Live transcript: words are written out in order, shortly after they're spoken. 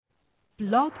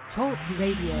Blog Talk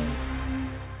Radio.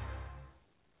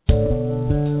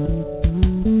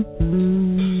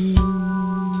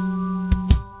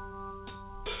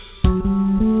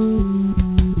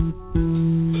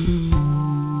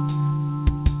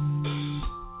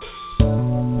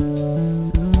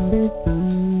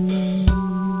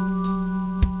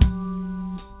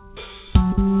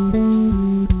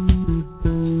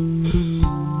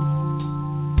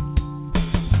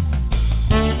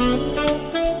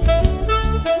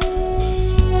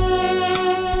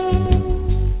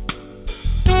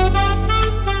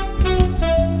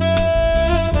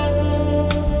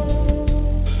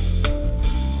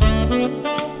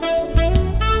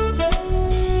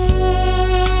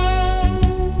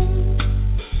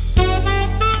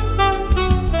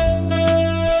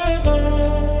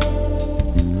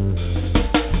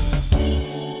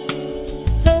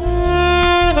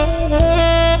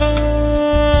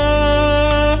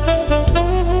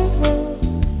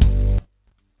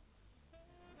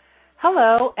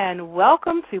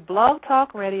 Welcome to Blog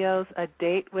Talk Radio's A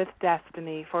Date with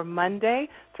Destiny for Monday,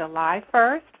 July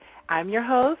 1st. I'm your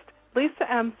host,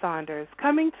 Lisa M. Saunders,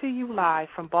 coming to you live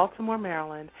from Baltimore,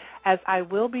 Maryland, as I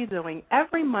will be doing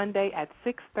every Monday at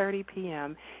 6:30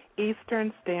 p.m.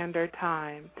 Eastern Standard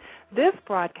Time. This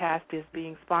broadcast is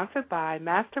being sponsored by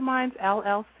Masterminds,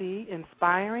 LLC,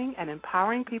 inspiring and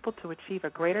empowering people to achieve a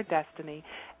greater destiny,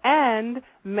 and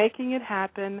Making It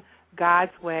Happen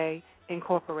God's Way,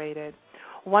 Incorporated.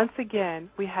 Once again,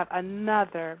 we have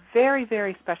another very,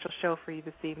 very special show for you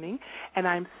this evening, and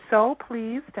I'm so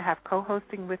pleased to have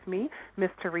co-hosting with me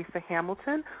Ms. Teresa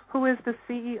Hamilton, who is the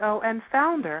CEO and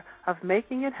founder of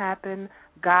Making It Happen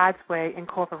God's Way,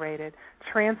 Incorporated,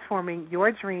 transforming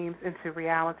your dreams into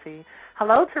reality.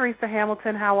 Hello, Teresa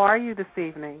Hamilton. How are you this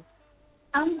evening?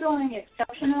 I'm doing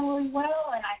exceptionally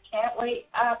well, and I can't wait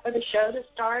for the show to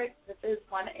start. This is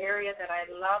one area that I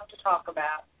love to talk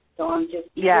about. So I'm just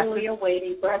eagerly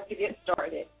awaiting for us to get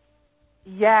started.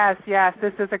 Yes,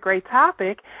 this is a great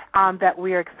topic that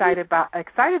we are excited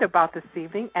about this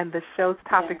evening. And the show's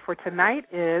topic for tonight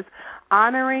is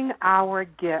honoring our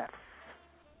gifts.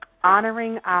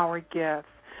 Honoring our gifts.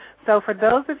 So for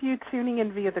those of you tuning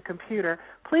in via the computer,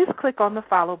 please click on the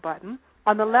follow button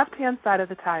on the left-hand side of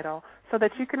the title so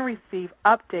that you can receive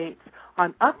updates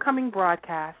on upcoming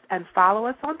broadcasts, and follow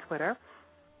us on Twitter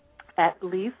at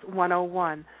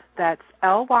Lise101. That's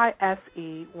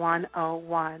LYSE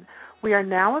 101. We are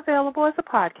now available as a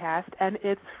podcast, and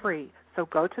it's free. So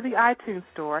go to the iTunes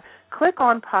store, click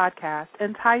on podcast,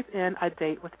 and type in A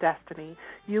Date with Destiny.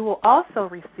 You will also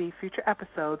receive future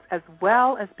episodes, as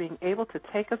well as being able to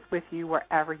take us with you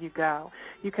wherever you go.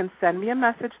 You can send me a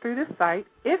message through this site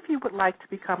if you would like to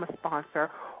become a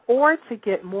sponsor or to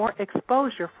get more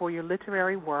exposure for your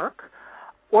literary work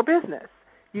or business.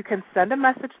 You can send a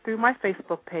message through my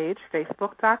Facebook page,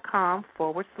 facebook.com/A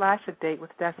Date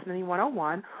with Destiny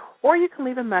 101, or you can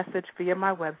leave a message via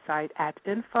my website at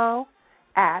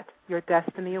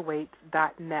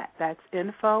info@yourdestinyawaits.net. That's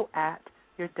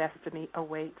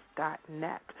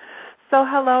info@yourdestinyawaits.net. So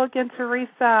hello again,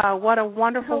 Teresa. What a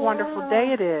wonderful, wonderful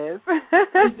day it is.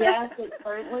 Yes, it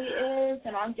certainly is,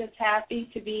 and I'm just happy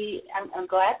to be, I'm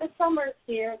glad the summer's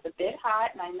here. It's a bit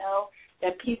hot, and I know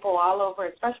that people all over,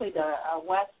 especially the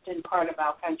western part of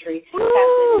our country, have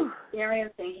been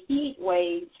experiencing heat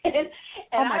waves. And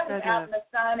I was out in the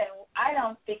sun, and I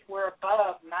don't think we're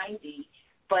above 90,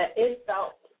 but it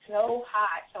felt so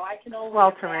hot, so I can only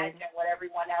imagine what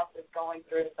everyone else is going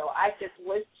through. So I just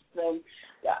wish them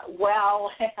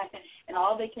well, and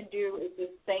all they can do is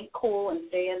just stay cool and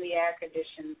stay in the air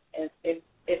conditions if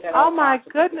at all possible. My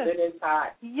goodness. It is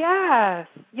hot. Yes,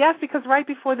 because right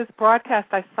before this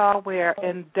broadcast I saw where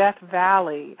in Death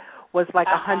Valley was like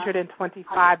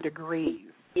 125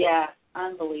 degrees. Yeah,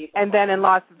 unbelievable. And then in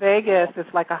Las Vegas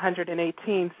it's like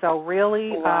 118. So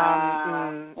really,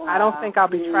 I don't think I'll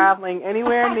be traveling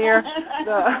anywhere near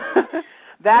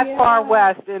that far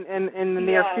west in the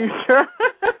near future.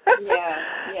 Yes.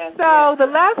 So the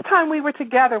last time we were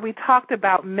together, we talked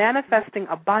about manifesting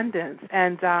abundance,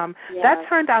 and that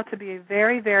turned out to be a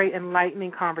very, very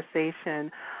enlightening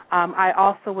conversation. I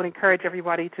also would encourage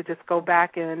everybody to just go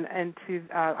back and to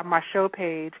my show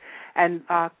page and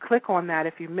click on that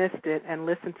if you missed it and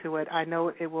listen to it. I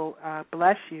know it will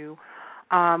bless you.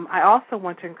 I also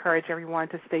want to encourage everyone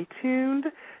to stay tuned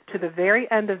to the very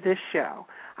end of this show.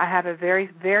 I have a very,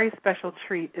 very special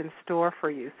treat in store for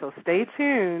you. So stay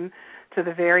tuned to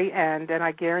the very end, and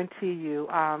I guarantee you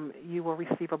you will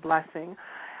receive a blessing.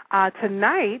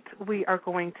 Tonight we are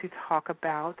going to talk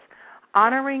about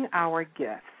honoring our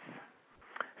gifts.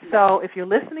 So if you're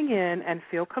listening in and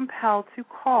feel compelled to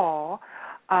call,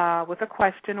 with a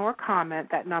question or comment.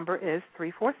 That number is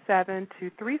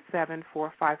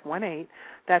 347-237-4518.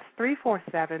 That's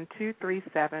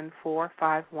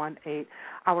 347-237-4518.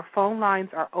 Our phone lines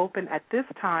are open at this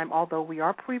time, although we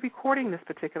are pre-recording this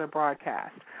particular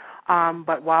broadcast.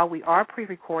 But while we are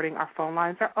pre-recording, our phone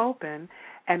lines are open,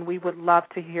 and we would love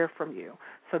to hear from you.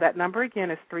 So that number again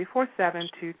is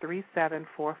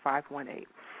 347-237-4518.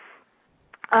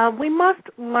 We must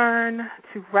learn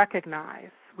to recognize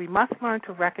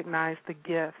the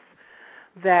gifts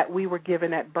that we were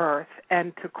given at birth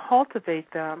and to cultivate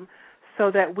them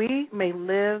so that we may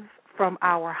live from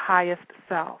our highest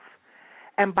self.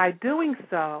 And by doing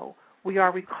so, we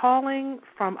are recalling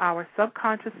from our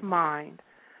subconscious mind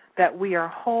that we are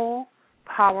whole,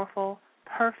 powerful,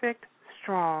 perfect,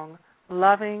 strong,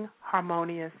 loving,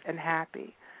 harmonious, and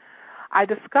happy. I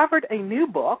discovered a new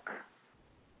book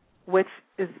which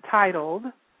is titled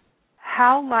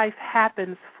How Life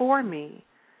Happens for Me,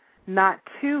 Not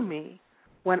to Me,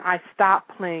 When I Stop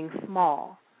Playing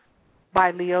Small,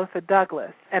 by Leotha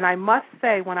Douglas. And I must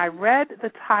say, when I read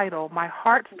the title, my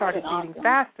heart started beating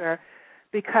faster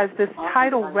because this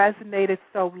title resonated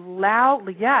so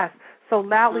loudly,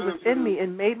 within me,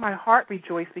 and made my heart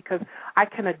rejoice because I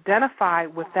can identify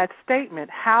with that statement,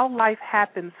 how life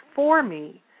happens for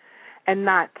me and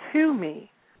not to me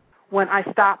when I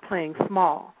stop playing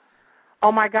small.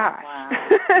 Oh, my gosh.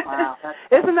 Wow.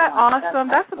 Isn't that awesome?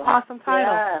 That's an awesome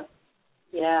title.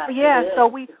 Yeah. So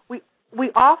we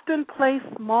often play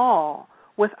small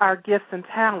with our gifts and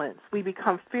talents. We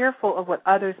become fearful of what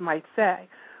others might say.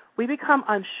 We become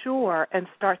unsure and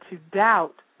start to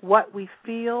doubt what we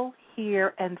feel,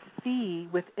 hear, and see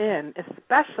within,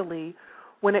 especially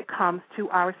when it comes to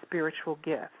our spiritual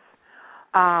gifts.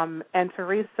 And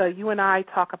Teresa, you and I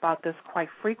talk about this quite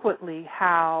frequently,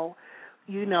 how,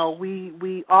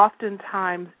 we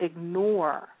oftentimes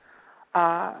ignore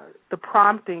the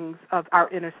promptings of our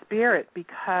inner spirit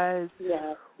because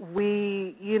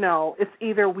it's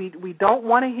either we don't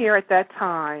want to hear at that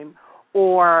time,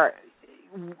 or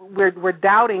we're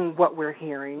doubting what we're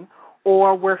hearing,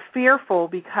 or we're fearful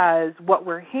because what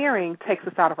we're hearing takes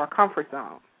us out of our comfort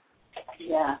zone.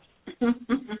 Yeah.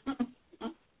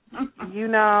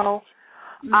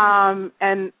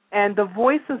 And the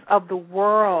voices of the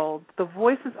world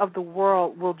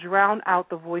will drown out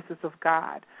the voices of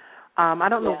God. I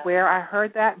don't know where I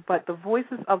heard that, but the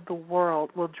voices of the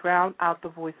world will drown out the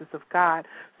voices of God.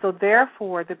 So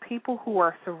therefore, the people who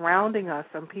are surrounding us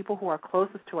and people who are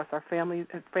closest to us, our family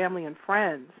and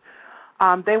friends,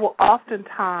 they will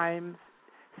oftentimes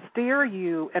steer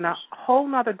you in a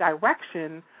whole other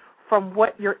direction from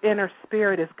what your inner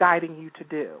spirit is guiding you to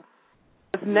do.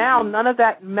 Because now none of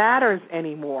that matters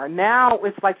anymore. Now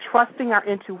it's like trusting our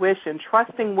intuition,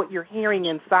 trusting what you're hearing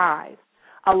inside,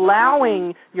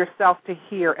 allowing yourself to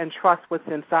hear and trust what's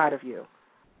inside of you.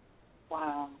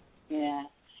 Wow. Yeah.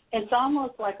 It's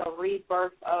almost like a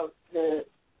rebirth of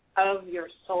your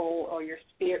soul or your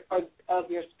spirit, or of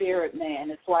your spirit man.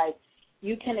 It's like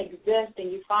you can exist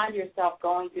and you find yourself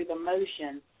going through the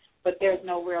motions, but there's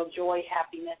no real joy,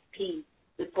 happiness, peace.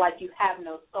 It's like you have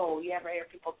no soul. You ever hear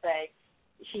people say,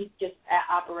 she just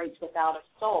operates without a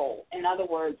soul? In other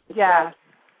words, it's like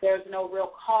there's no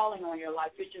real calling on your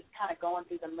life. You're just kind of going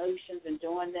through the motions and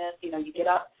doing this. You get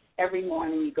up every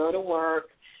morning, you go to work,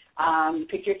 you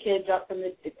pick your kids up from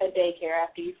the daycare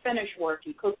after you finish work,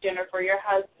 you cook dinner for your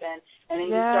husband, and then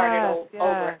you start it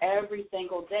over every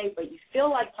single day, but you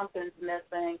feel like something's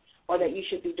missing or that you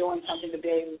should be doing something to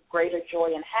bring greater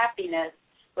joy and happiness,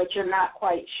 but you're not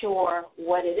quite sure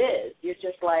what it is. You're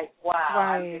just like, wow,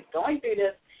 I'm just going through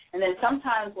this. And then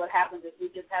sometimes what happens is we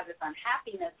just have this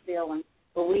unhappiness feeling,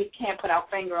 but we can't put our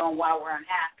finger on why we're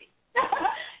unhappy.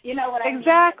 You know what I mean?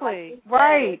 Exactly.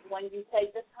 Right. When you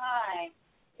take the time,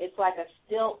 it's like a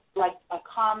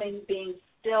calming, being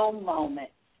still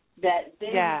moment that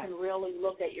then you can really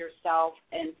look at yourself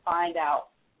and find out,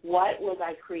 what was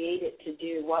I created to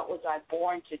do? What was I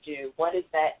born to do? What is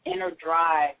that inner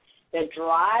drive that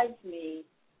drives me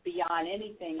beyond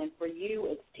anything? And for you,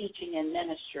 it's teaching and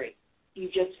ministry. You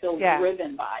just feel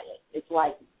driven by it. It's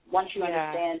like once you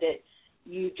understand it,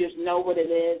 you just know what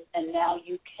it is, and now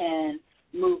you can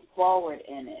move forward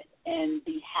in it and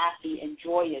be happy and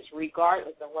joyous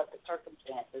regardless of what the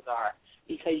circumstances are,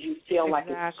 because you feel like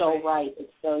it's so right,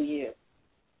 it's so you.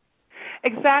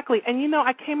 Exactly. And,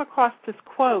 I came across this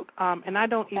quote, and I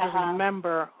don't even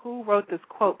remember who wrote this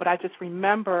quote, but I just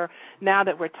remember now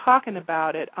that we're talking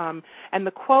about it. And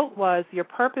the quote was, your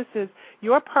purpose is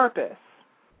your purpose.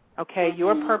 Okay,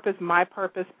 your purpose, my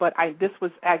purpose, but this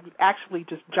was actually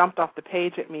just jumped off the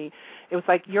page at me. It was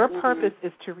like, your purpose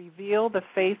is to reveal the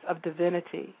face of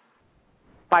divinity.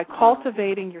 by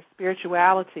cultivating your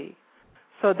spirituality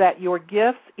so that your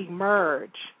gifts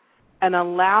emerge and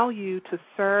allow you to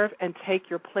serve and take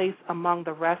your place among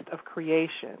the rest of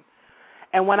creation.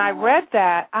 And when I read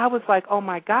that, I was like, oh,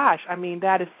 my gosh, I mean,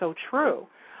 that is so true.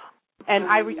 And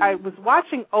I was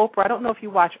watching Oprah. I don't know if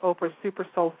you watch Oprah's Super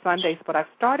Soul Sundays, but I've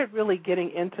started really getting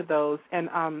into those. And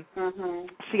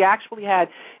she actually had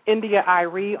India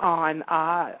Irie on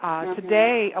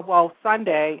today,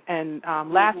 Sunday, and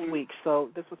last week,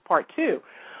 so this was part 2.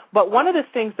 But one of the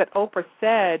things that Oprah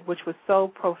said, which was so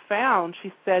profound,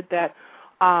 she said that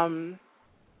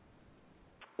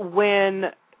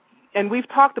and we've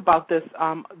talked about this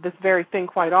this very thing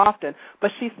quite often, but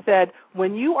she said,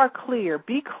 when you are clear,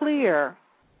 be clear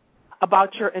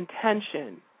about your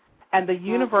intention, and the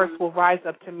universe will rise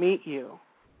up to meet you.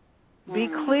 Be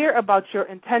clear about your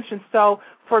intention. So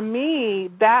for me,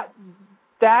 that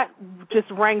just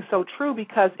rang so true,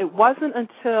 because it wasn't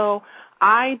until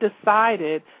I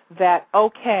decided that,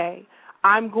 okay,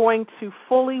 I'm going to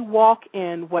fully walk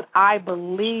in what I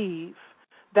believe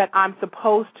that I'm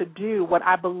supposed to do, what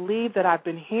I believe that I've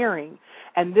been hearing,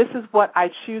 and this is what I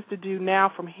choose to do now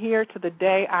from here to the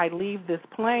day I leave this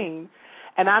plane,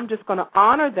 and I'm just going to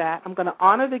honor that. I'm going to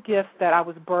honor the gifts that I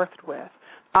was birthed with,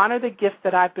 honor the gifts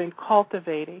that I've been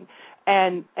cultivating,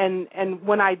 and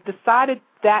when I decided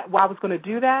that I was going to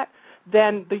do that,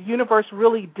 then the universe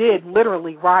really did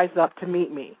literally rise up to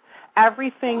meet me.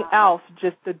 Everything else,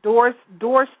 just the doors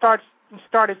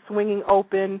started swinging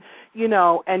open,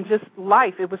 and just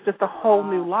life. It was just a whole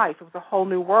new life. It was a whole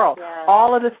new world. Yes.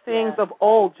 All of the things of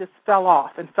old just fell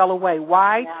off and fell away.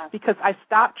 Why? Yes. Because I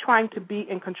stopped trying to be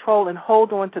in control and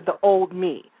hold on to the old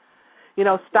me.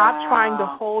 Stop trying to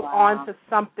hold on to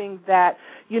something that,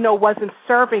 wasn't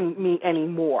serving me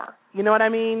anymore. You know what I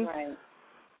mean?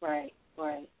 Right.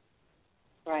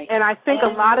 And I think a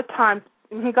lot of times,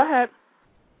 go ahead.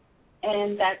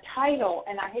 And that title,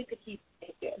 and I hate to keep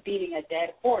beating a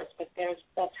dead horse, but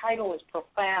that title is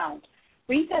profound.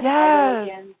 Read that title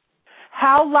again.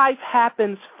 How life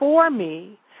happens for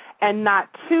me and not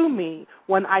to me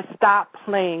when I stop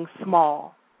playing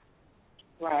small.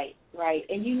 Right.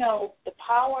 And the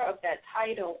power of that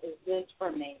title is this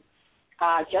for me.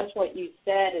 Just what you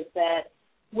said is that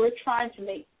we're trying to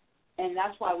make, and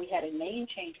that's why we had a name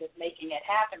change with Making It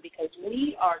Happen, because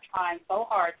we are trying so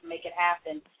hard to make it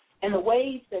happen in the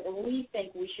ways that we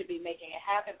think we should be making it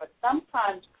happen, but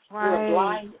sometimes we're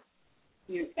blind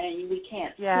and we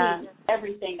can't see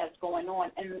everything that's going on.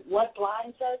 And what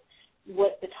blinds us,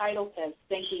 what the title says,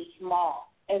 thinking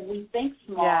small. And we think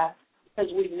small because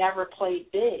we've never played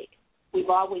big. We've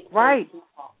always played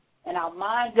small. And our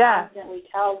mind constantly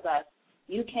tells us,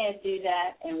 you can't do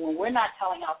that. And when we're not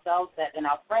telling ourselves that, then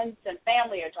our friends and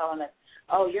family are telling us,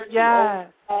 oh, you're too old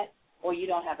for that, or you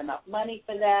don't have enough money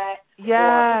for that,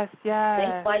 or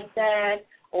things like that,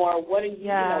 or what are you,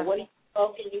 what are you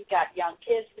smoking? You've got young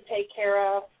kids to take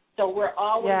care of. So we're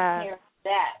always hearing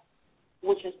that,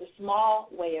 which is the small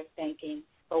way of thinking,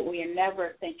 but we are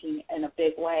never thinking in a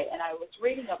big way. And I was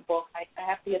reading a book. I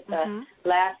have to get the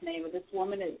last name of this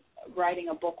woman is writing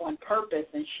a book on purpose,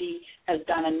 and she has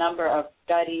done a number of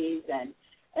studies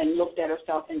and looked at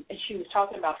herself, and she was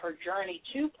talking about her journey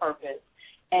to purpose.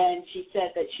 And she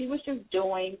said that she was just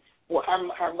doing what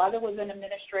her mother was an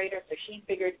administrator, so she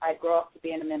figured I'd grow up to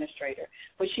be an administrator.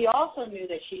 But she also knew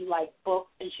that she liked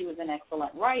books and she was an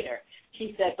excellent writer.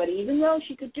 She said, but even though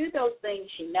she could do those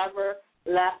things, she never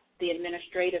left the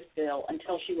administrative field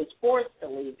until she was forced to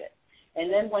leave it. And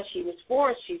then when she was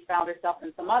forced, she found herself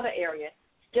in some other area,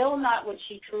 still not what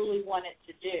she truly wanted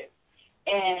to do.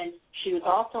 And she was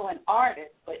also an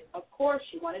artist, but of course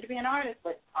she wanted to be an artist,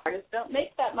 but artists don't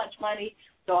make that much money.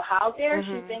 So how dare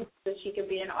she think that she could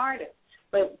be an artist?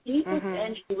 But deep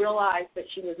within, she realized that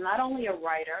she was not only a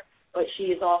writer, but she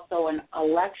is also a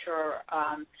lecturer,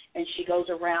 and she goes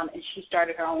around and she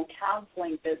started her own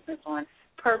counseling business on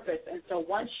purpose. And so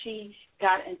once she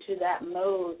got into that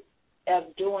mode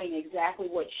of doing exactly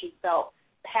what she felt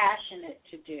passionate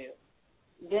to do,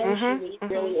 then she was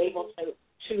really able to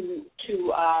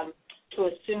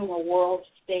assume a world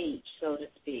stage, so to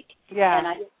speak. And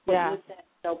I think what you said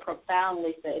so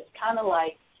profoundly, that it's kind of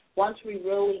like once we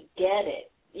really get it,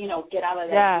 get out of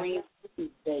that dream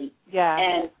state,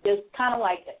 and it's kind of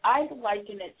like, I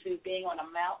liken it to being on a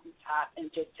mountaintop and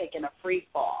just taking a free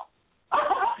fall.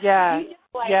 You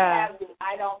just have this,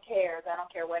 I don't care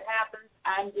what happens.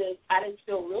 I just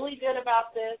feel really good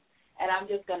about this, and I'm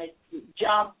just going to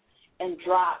jump and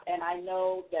drop, and I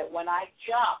know that when I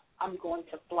jump, I'm going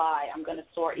to fly. I'm going to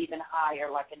soar even higher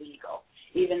like an eagle,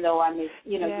 even though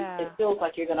it feels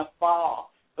like you're going to fall,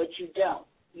 but you don't.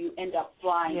 you end up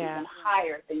flying even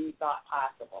higher than you thought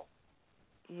possible.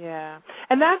 Yeah.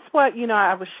 And that's what,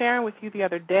 I was sharing with you the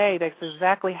other day. That's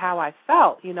exactly how I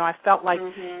felt. I felt like,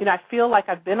 I feel like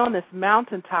I've been on this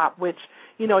mountaintop, which,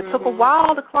 it took a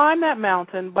while to climb that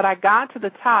mountain, but I got to the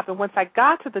top. And once I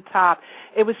got to the top,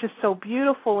 it was just so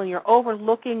beautiful, and you're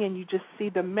overlooking, and you just see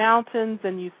the mountains,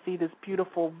 and you see this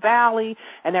beautiful valley,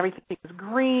 and everything is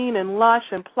green and lush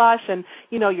and plush, and,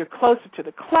 you're closer to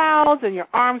the clouds, and your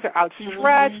arms are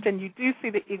outstretched, and you do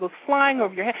see the eagles flying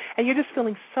over your head, and you're just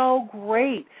feeling so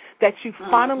great that you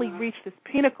finally reached this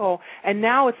pinnacle, and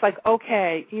now it's like,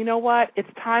 okay, you know what? It's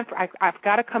time for, I've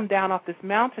got to come down off this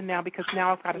mountain now, because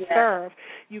now I've got to serve.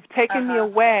 You've taken me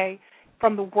away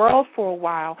from the world for a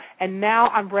while, and now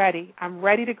I'm ready. I'm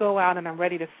ready to go out, and I'm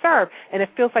ready to serve. And it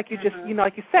feels like you just,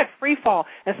 like you said, free fall.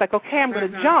 And it's like, okay, I'm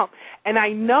going to jump. And I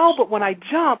know, but when I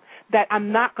jump, that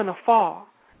I'm not going to fall.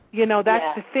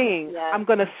 That's the thing. I'm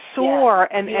going to soar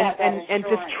and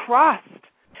just trust.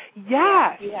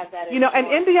 Yes. And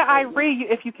India Irie,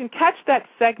 if you can catch that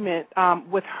segment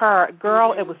with her,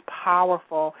 girl, it was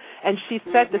powerful. And she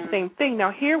said the same thing.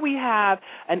 Now, here we have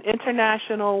an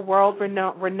international,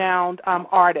 world-renowned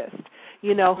artist,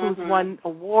 who's won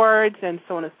awards and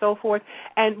so on and so forth.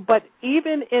 But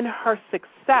even in her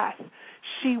success,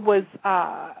 she was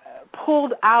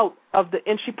pulled out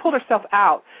and she pulled herself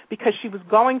out because she was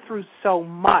going through so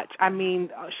much. I mean,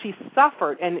 she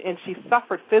suffered, and she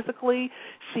suffered physically,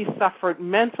 she suffered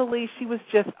mentally. She was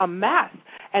just a mess.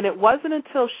 And it wasn't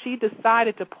until she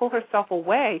decided to pull herself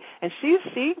away, and she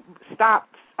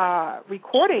stopped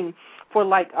recording for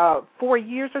like 4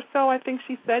 years or so, I think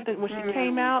she said, when she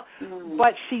came out.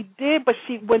 But she did,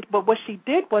 but what she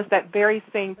did was that very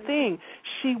same thing.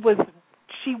 She was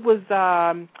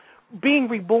being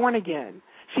reborn again.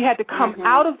 She had to come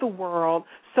out of the world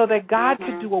so that God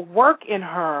could do a work in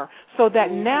her, so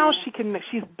that now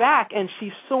she's back and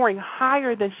she's soaring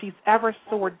higher than she's ever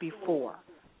soared before.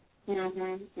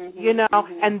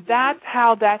 And that's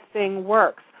how that thing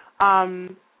works.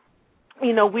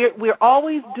 We're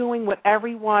always doing what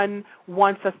everyone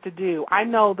wants us to do. I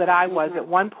know that I was at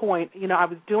one point, I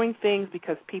was doing things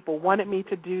because people wanted me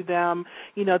to do them.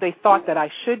 They thought that I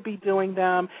should be doing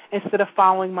them instead of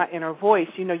following my inner voice.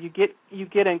 You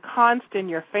get ensconced in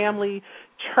your family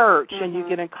church, and you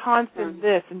get ensconced in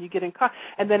this, and you get ensconced.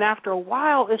 And then after a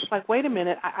while, it's like, wait a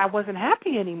minute, I wasn't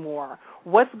happy anymore.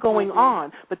 What's going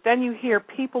on? But then you hear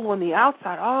people on the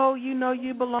outside, oh,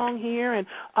 you belong here, and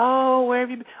oh, where have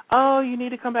you been? Oh, you need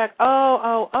to come back.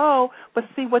 Oh. But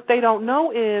see, what they don't know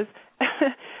is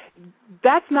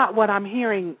that's not what I'm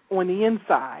hearing on the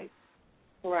inside.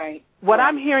 Right. What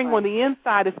I'm hearing on the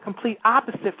inside is complete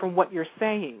opposite from what you're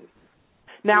saying.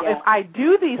 Now, if I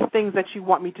do these things that you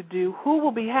want me to do, who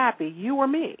will be happy, you or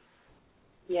me?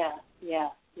 Yeah.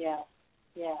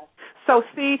 So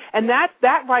see, and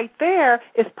that right there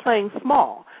is playing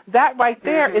small. That right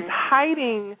there is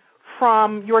hiding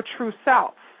from your true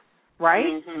self,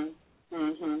 right?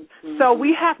 So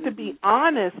we have to be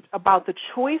honest about the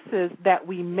choices that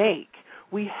we make.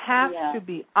 We have to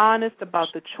be honest about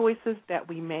the choices that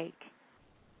we make.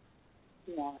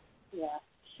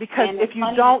 Because if you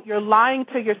don't, you're lying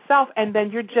to yourself, and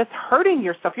then you're just hurting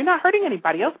yourself. You're not hurting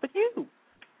anybody else but you.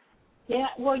 Yeah,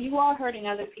 well, you are hurting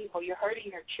other people. You're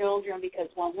hurting your children, because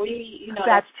when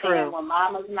that's true. When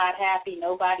mama's not happy,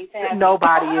 nobody's happy.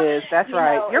 Nobody is. That's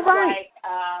right. You're right.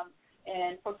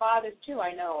 And for fathers, too,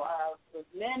 I know with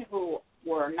men who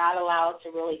were not allowed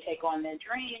to really take on their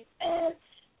dreams, and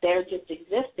they're just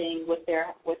existing with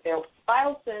their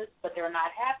spouses, but they're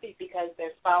not happy because their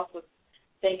spouse was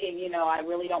thinking, I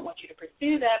really don't want you to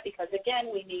pursue that because, again,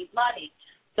 we need money.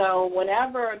 So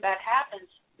whenever that happens,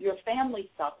 your family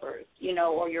suffers,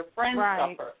 or your friends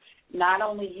suffer. Not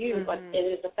only you, but it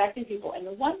is affecting people. And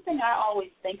the one thing I always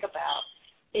think about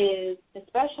is,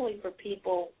 especially for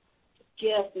people,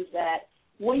 gifts, is that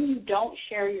when you don't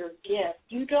share your gift,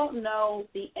 you don't know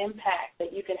the impact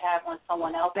that you could have on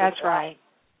someone else's life. That's right.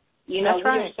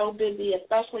 We're so busy,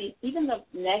 especially even the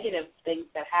negative things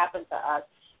that happen to us,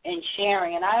 in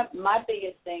sharing. And my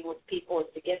biggest thing with people is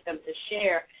to get them to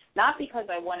share, not because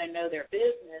I want to know their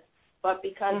business, but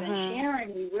because in sharing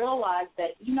we realize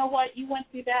that, you know what, you went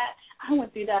through that. I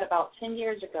went through that about 10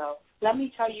 years ago. Let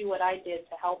me tell you what I did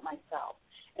to help myself.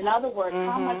 In other words,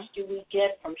 how much do we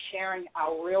get from sharing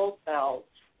our real selves,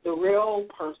 the real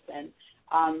person,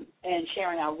 and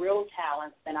sharing our real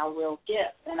talents and our real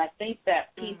gifts? And I think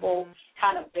that people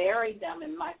kind of bury them.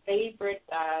 And my favorite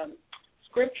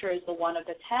scripture is the one of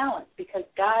the talents, because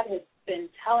God has been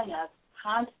telling us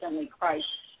constantly, Christ,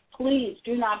 please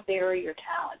do not bury your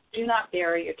talents. Do not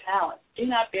bury your talents. Do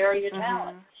not bury your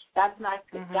talents. That's not,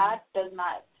 God does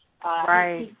not,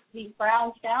 he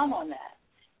frowns down on that.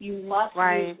 You must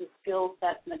use the skill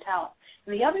sets and the talents.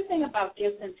 And the other thing about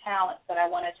gifts and talents that I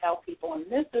want to tell people, and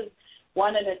this is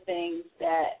one of the things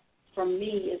that, for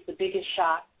me, is the biggest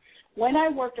shock. When I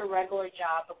worked a regular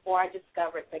job before I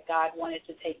discovered that God wanted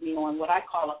to take me on what I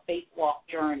call a faith walk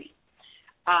journey.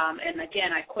 And, again,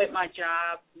 I quit my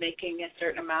job, making a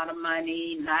certain amount of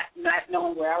money, not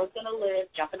knowing where I was going to live,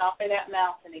 jumping off of that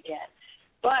mountain again.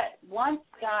 But once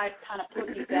God kind of put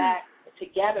me back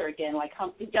together again, like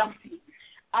Humpty Dumpty,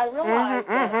 I realized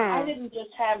that I didn't just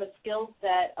have a skill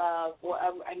set of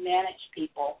I managed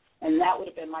people, and that would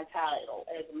have been my title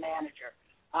as a manager.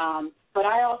 But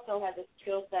I also had the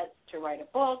skill sets to write a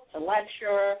book, to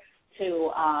lecture,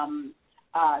 to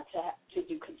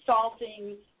do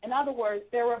consulting. In other words,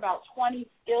 there were about 20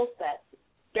 skill sets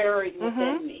buried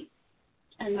within me.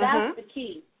 And that's the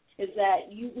key, is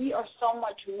that we are so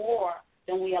much more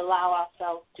than we allow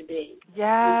ourselves to be.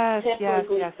 Yes, we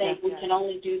typically think we can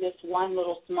only do this one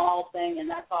little small thing, and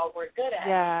that's all we're good at.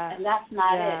 And that's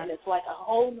not it. And it's like a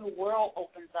whole new world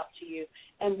opens up to you.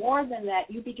 And more than that,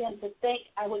 you begin to think.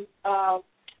 I was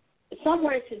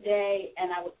somewhere today,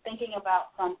 and I was thinking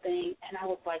about something, and I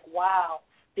was like, wow,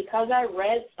 because I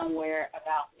read somewhere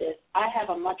about this, I have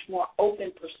a much more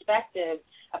open perspective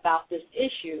about this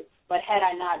issue. But had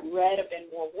I not read or been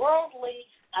more worldly,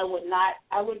 I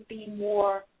would be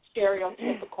more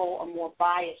stereotypical or more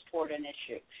biased toward an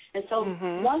issue. And so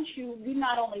once you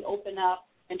not only open up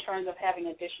in terms of having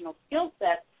additional skill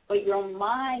sets, but your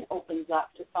mind opens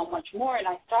up to so much more. And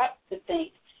I start to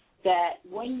think that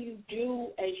when you do,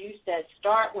 as you said,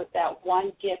 start with that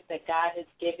one gift that God has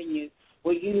given you,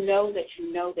 where you know that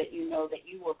you know that you know that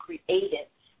you were created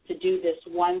to do this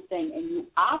one thing, and you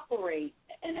operate,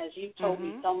 and as you've told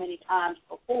me so many times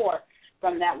before,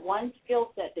 from that one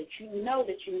skill set that you know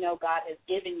God has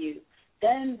given you,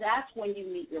 then that's when you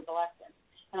meet your blessing.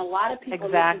 And a lot of people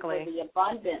looking for the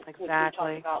abundance, which we talked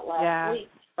about last week,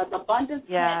 but the abundance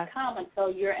can't come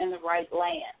until you're in the right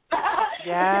land.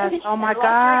 Oh my gosh.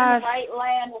 You're in the right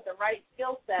land with the right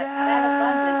skill set,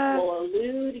 that abundance will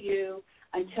elude you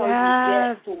until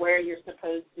you get to where you're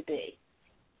supposed to be.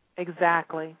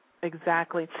 Exactly.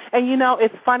 And,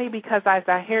 it's funny because as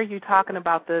I hear you talking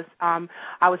about this, I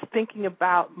was thinking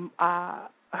about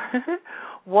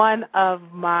one of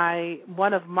my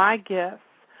gifts,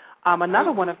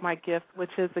 another one of my gifts, which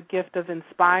is a gift of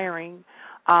inspiring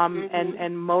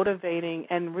and motivating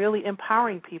and really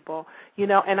empowering people.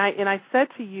 And I said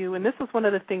to you, and this was one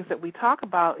of the things that we talk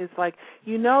about, is like,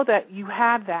 that you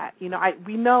have that.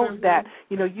 We know that,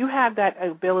 you have that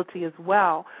ability as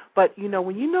well. But,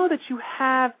 when you know that you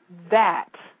have that,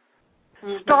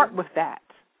 start with that.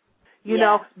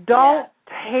 Don't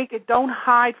take it, don't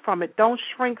hide from it, don't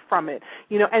shrink from it.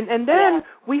 And then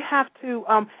we have to,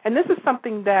 and this is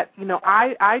something that,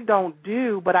 I don't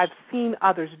do, but I've seen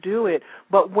others do it.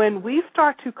 But when we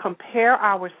start to compare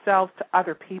ourselves to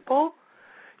other people,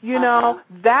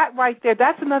 that right there,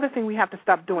 that's another thing we have to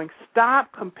stop doing.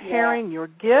 Stop comparing your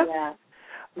gifts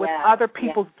with other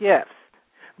people's gifts.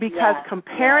 Because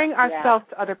comparing ourselves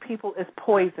to other people is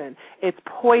poison. It's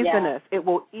poisonous. It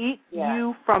will eat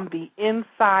you from the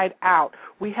inside out.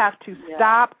 We have to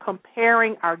stop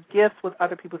comparing our gifts with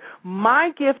other people. My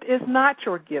gift is not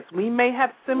your gift. We may have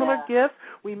similar gifts.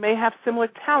 We may have similar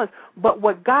talents. But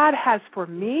what God has for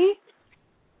me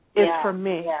is for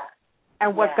me.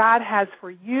 And what God has for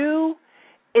you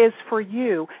is for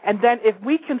you. And then if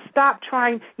we can stop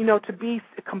trying, to be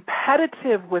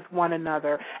competitive with one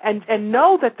another and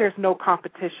know that there's no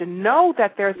competition, know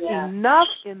that there's enough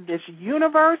in this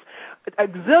universe a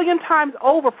zillion times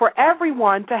over for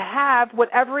everyone to have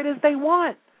whatever it is they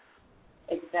want.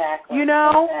 Exactly.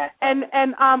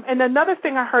 And another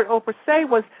thing I heard Oprah say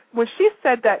was when she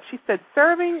said that, she said,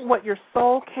 serving what your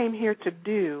soul came here to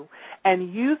do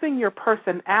and using your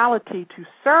personality to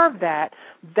serve that,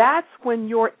 that's when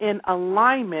you're in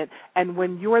alignment and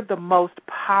when you're the most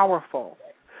powerful.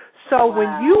 So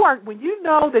when you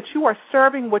know that you are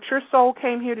serving what your soul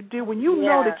came here to do, when you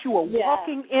know that you are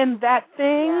walking in that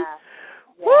thing,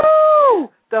 woo!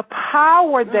 The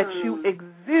power that you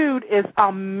exude is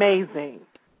amazing.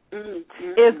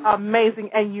 Is amazing.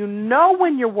 And you know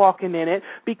when you're walking in it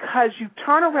because you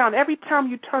turn around. Every time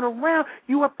you turn around,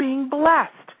 you are being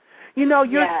blessed.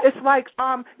 It's like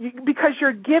because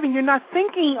you're giving, you're not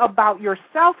thinking about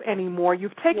yourself anymore.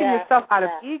 You've taken yourself out of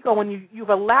ego and you've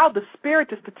allowed the Spirit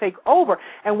just to take over.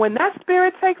 And when that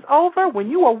Spirit takes over, when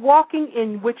you are walking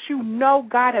in what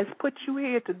God has put you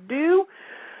here to do,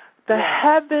 the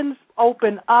heavens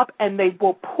open up and they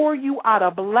will pour you out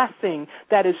a blessing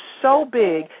that is so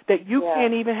big that you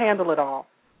can't even handle it all.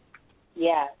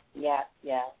 Yes, yes,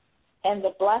 yes. And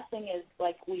the blessing is,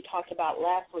 like we talked about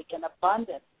last week, in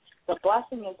abundance. The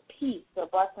blessing is peace. The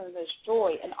blessing is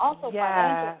joy, and also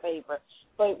financial favor.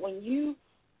 But when you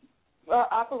are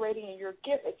operating in your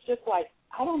gift, it's just like,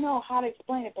 I don't know how to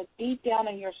explain it, but deep down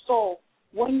in your soul,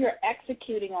 when you're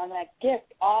executing on that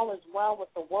gift, all is well with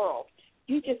the world.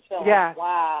 You just feel like,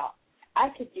 wow, I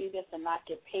could do this and not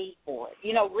get paid for it.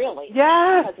 You know, really.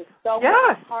 Yes. Because it's so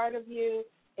much part of you.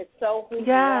 It's so who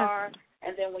you are.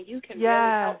 And then when you can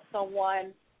really help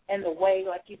someone in the way,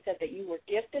 like you said, that you were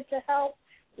gifted to help,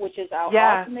 which is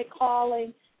our ultimate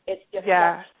calling, it's just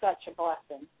such a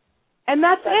blessing. And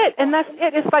that's it. And that's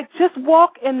it. It's like, just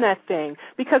walk in that thing.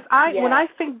 Because when I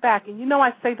think back, and you know I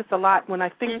say this a lot, when I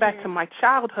think back to my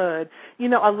childhood, you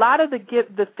know, a lot of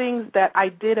the things that I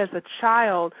did as a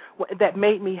child that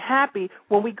made me happy,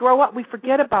 when we grow up, we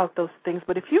forget about those things.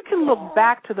 But if you can look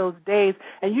back to those days,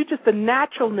 and you just, the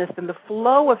naturalness and the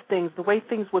flow of things, the way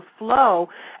things would flow,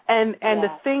 and the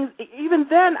things, even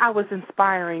then I was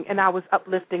inspiring and I was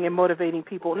uplifting and motivating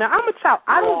people. Now, I'm a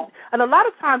child. And a lot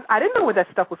of times I didn't know where that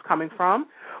stuff was coming from.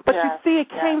 But you see, it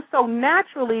came so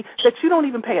naturally that you don't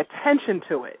even pay attention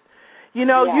to it. You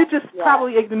know, you just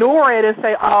probably ignore it and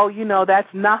say, oh, you know, that's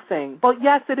nothing. But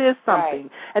yes, it is something.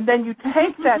 And then you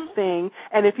take that thing,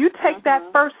 and if you take that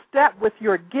first step with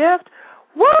your gift,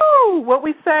 woo, what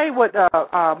we say, what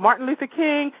Martin Luther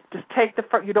King, just take the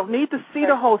first, you don't need to see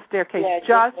the whole staircase,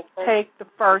 just take the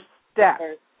first step.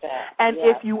 And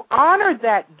if you honor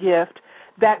that gift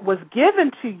that was given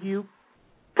to you,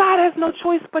 God has no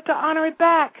choice but to honor it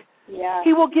back.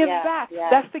 He will give back.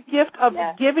 That's the gift of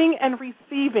giving and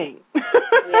receiving.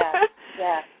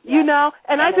 You know,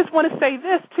 and I just want to say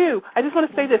this, too.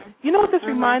 You know what this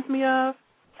reminds me of?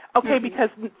 Okay, because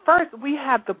first we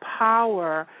have the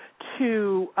power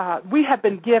to, we have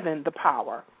been given the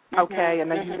power. Okay, and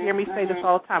you hear me say this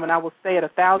all the time, and I will say it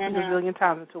 1,000 bazillion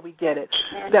times until we get it,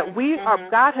 that we are,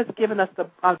 God has given us the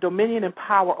dominion and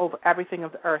power over everything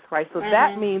of the earth, right? So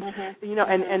that means, you know,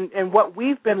 and what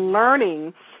we've been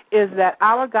learning is that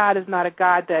our God is not a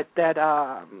God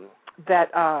that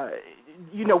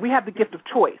you know, we have the gift of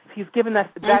choice. He's given us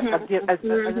that as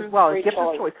well, a gift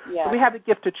of choice. So we have the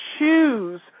gift to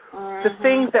choose the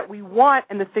things that we want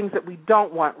and the things that we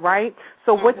don't want, right?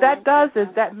 So what that does is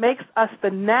that makes us the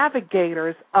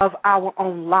navigators of our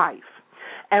own life.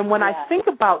 And when I think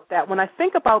about that, when I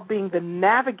think about being the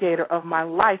navigator of my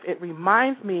life, it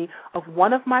reminds me of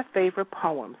one of my favorite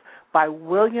poems by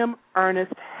William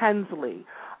Ernest Hensley,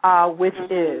 which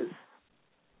is,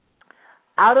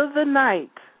 out of the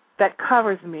night that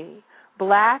covers me,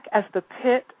 black as the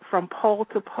pit from pole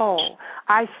to pole,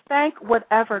 I thank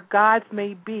whatever gods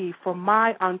may be for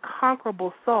my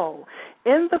unconquerable soul.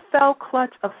 In the fell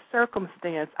clutch of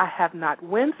circumstance, I have not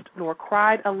winced nor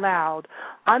cried aloud.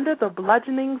 Under the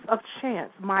bludgeonings of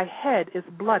chance, my head is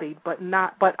bloodied but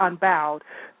unbowed.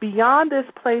 Beyond this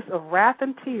place of wrath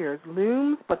and tears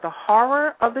looms but the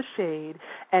horror of the shade,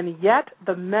 and yet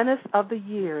the menace of the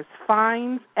years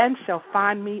finds and shall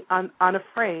find me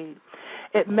unafraid.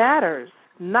 It matters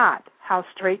not how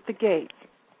straight the gate,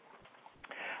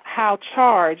 how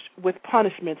charged with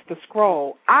punishments the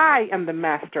scroll. I am the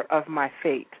master of my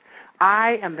fate.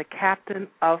 I am the captain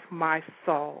of my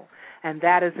soul. And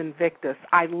that is Invictus.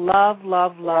 I love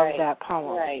that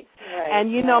poem.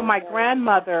 And, you know, my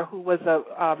grandmother, who was a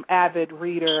avid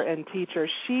reader and teacher,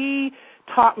 she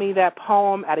taught me that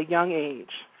poem at a young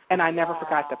age. And I never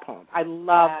forgot that poem. I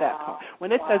love that poem.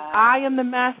 When it says, I am the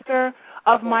master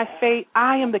of my fate,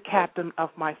 I am the captain of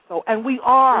my soul. And we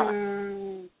are.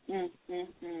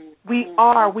 We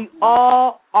are. We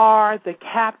all are the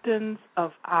captains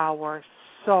of our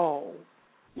soul.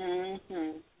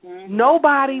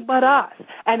 Nobody but us.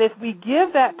 And if we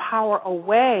give that power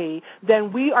away,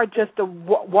 then we are just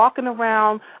walking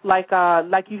around like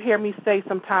you hear me say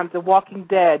sometimes, the Walking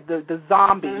Dead, the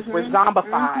zombies. We're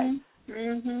zombified.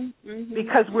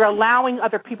 Because we're allowing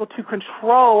other people to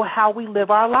control how we live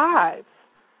our lives.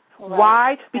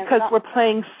 Why? Because we're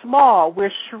playing small.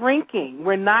 We're shrinking.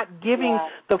 We're not giving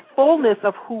the fullness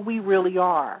of who we really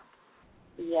are.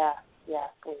 Lisa.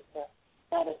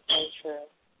 That is so true.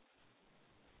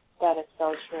 That is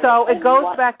so true. So it goes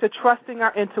back to trusting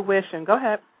our intuition. Go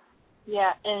ahead.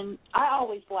 Yeah, and I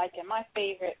always like it. My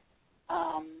favorite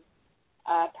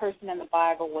person in the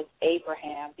Bible was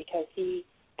Abraham, because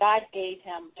God gave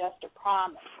him just a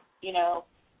promise. You know,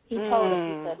 he told him,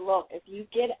 he said, look, if you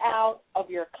get out of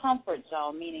your comfort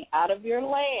zone, meaning out of your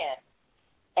land,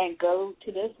 and go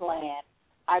to this land,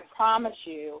 I promise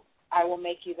you, I will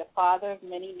make you the father of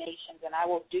many nations, and I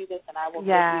will do this, and I will give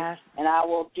you, and I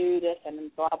will do this, and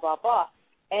blah, blah, blah.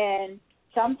 And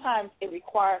sometimes it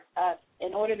requires us,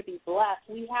 in order to be blessed,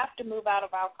 we have to move out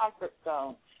of our comfort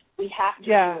zone. We have to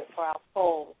do it for our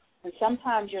soul. And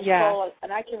sometimes your soul,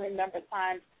 and I can remember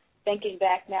times thinking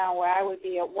back now where I would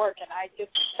be at work and I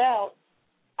just felt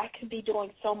I could be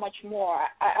doing so much more.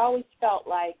 I always felt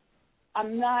like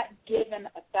I'm not giving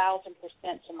 1,000%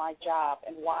 to my job,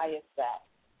 and why is that?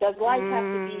 Does life have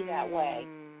to be that way?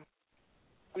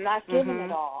 I'm not giving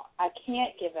it all. I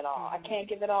can't give it all. I can't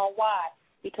give it all. Why?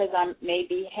 Because I'm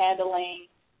maybe handling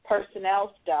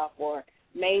personnel stuff, or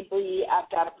maybe I've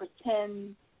got to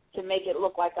pretend to make it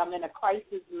look like I'm in a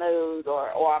crisis mode, or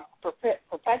I'm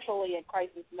perpetually in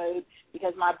crisis mode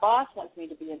because my boss wants me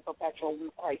to be in perpetual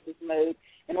crisis mode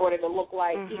in order to look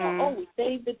like, oh, we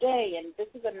saved the day, and this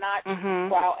is a notch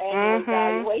for our annual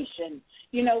evaluation.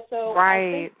 So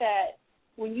I think that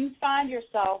when you find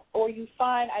yourself, or you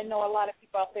find, I know a lot of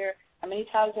people out there, how many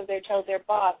times have they told their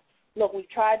boss, look, we've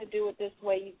tried to do it this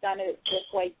way, you've done it this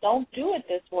way, don't do it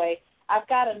this way. I've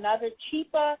got another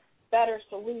cheaper, better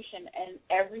solution, and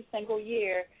every single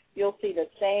year you'll see the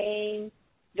same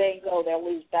thing go. They'll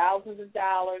lose thousands of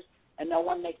dollars, and no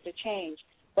one makes a change.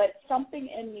 But something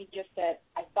in me just said,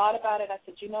 I thought about it, I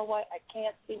said, you know what, I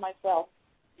can't see myself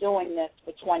doing this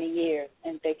for 20 years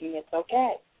and thinking it's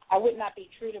okay. I would not be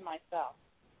true to myself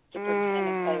to pretend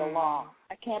and play along.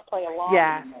 I can't play along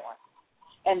anymore.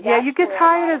 And you get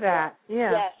tired of that.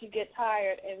 Yes, you get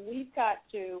tired, and we've got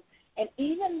to. And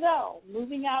even though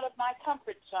moving out of my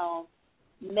comfort zone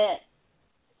meant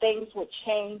things would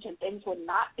change and things would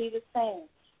not be the same,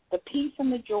 the peace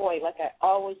and the joy, like I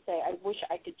always say, I wish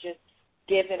I could just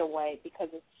give it away because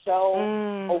it's so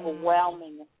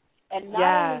overwhelming. And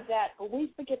not only that, but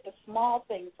we forget the small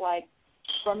things. Like,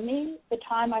 for me, the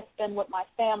time I spend with my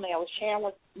family, I was sharing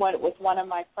with one of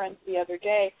my friends the other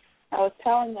day, I was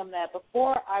telling them that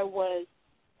before I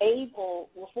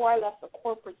left the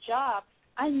corporate job,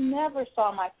 I never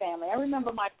saw my family. I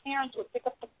remember my parents would pick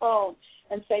up the phone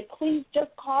and say, please just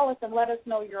call us and let us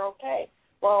know you're okay.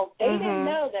 Well, they didn't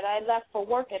know that I left for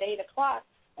work at 8 o'clock,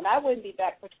 and I wouldn't be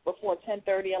back before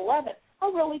 10:30, 11. I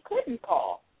really couldn't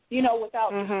call,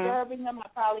 without disturbing them. I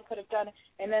probably could have done it.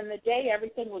 And then the day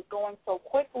everything was going so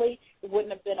quickly, it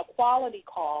wouldn't have been a quality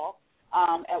call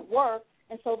at work.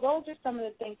 And so those are some of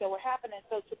the things that were happening.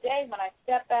 So today when I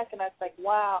step back and I was like,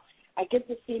 wow, I get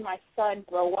to see my son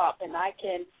grow up, and I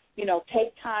can,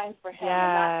 take time for him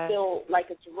and not feel like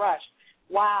it's rushed.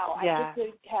 Wow, I get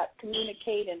to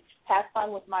communicate and have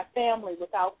fun with my family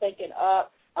without thinking,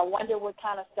 I wonder what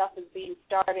kind of stuff is being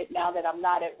started now that I'm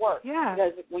not at work. Yeah.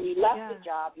 Because when you left the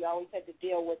job, you always had to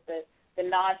deal with the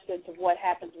nonsense of what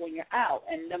happens when you're out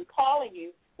and them calling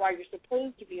you while you're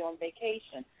supposed to be on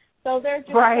vacation. So there's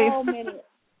just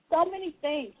so many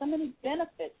things, so many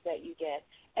benefits that you get.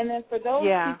 And then for those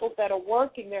people that are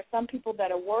working, there are some people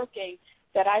that are working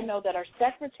that I know that are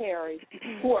secretaries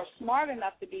who are smart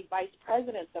enough to be vice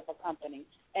presidents of a company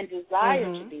and desire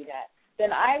to be that.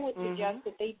 Then I would suggest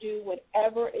that they do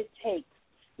whatever it takes,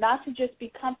 not to just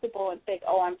be comfortable and think,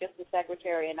 oh, I'm just a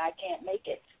secretary and I can't make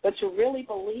it, but to really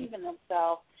believe in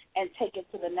themselves and take it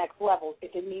to the next level.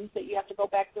 If it means that you have to go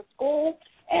back to school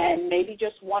and maybe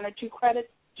just 1 or 2 credits,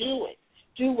 do it.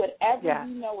 Do whatever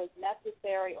you know is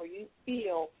necessary or you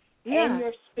feel in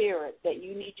your spirit that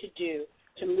you need to do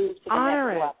to move to the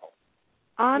next level.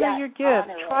 Honor your gift.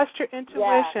 Trust your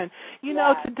intuition. You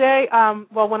know, today,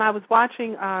 when I was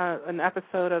watching an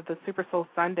episode of the Super Soul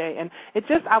Sunday, and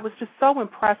I was just so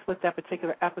impressed with that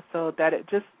particular episode that it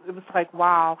was like,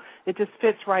 wow, it just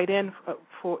fits right in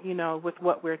for with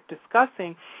what we're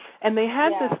discussing. And they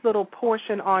had this little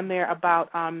portion on there about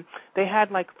they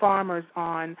had like farmers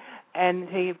on, and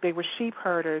they were sheep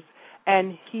herders,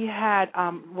 and he had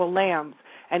lambs.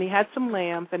 And he had some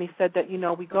lambs, and he said that,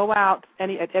 we go out at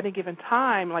any given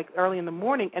time, like early in the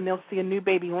morning, and they'll see a new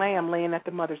baby lamb laying at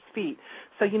the mother's feet.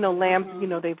 So, lambs,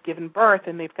 they've given birth,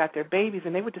 and they've got their babies,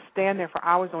 and they would just stand there for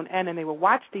hours on end, and they would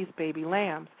watch these baby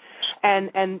lambs. And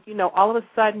all of a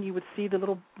sudden you would see the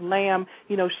little lamb,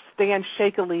 stand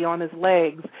shakily on his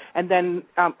legs and then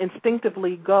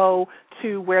instinctively go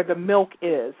to where the milk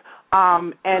is.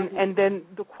 And then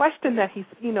the question that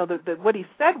what he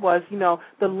said was,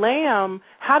 the lamb,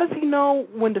 how does he know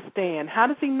when to stand? How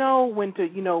does he know when to,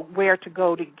 where to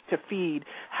go to feed?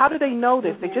 How do they know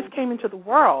this? They just came into the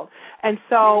world. And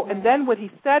so, and then what he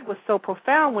said was so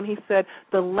profound when he said,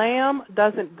 the lamb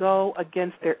doesn't go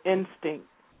against their instinct.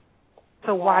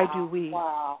 So why do we?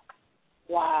 Wow.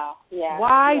 Yeah.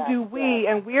 Why do we?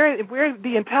 And we're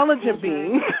the intelligent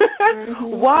beings.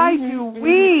 Why do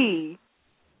we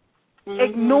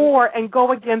ignore and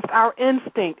go against our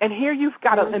instinct. And here you've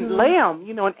got a lamb,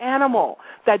 an animal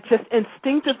that just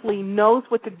instinctively knows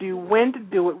what to do, when to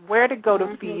do it, where to go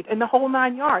to feed, and the whole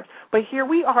 9 yards. But here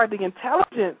we are, the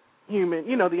intelligent human,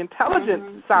 the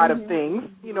intelligent side of things,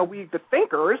 we the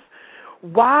thinkers.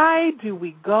 Why do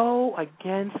we go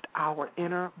against our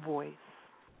inner voice?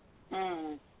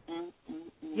 And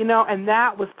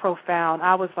that was profound.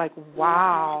 I was like,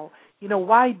 wow.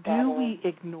 Why do we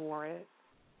ignore it?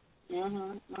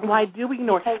 Why do we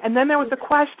ignore it? And then there was a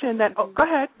question that, go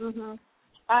ahead.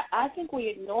 I think we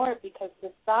ignore it because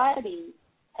society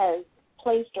has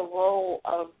placed a role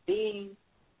of being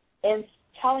in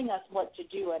telling us what to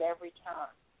do at every turn.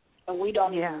 And we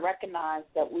don't even recognize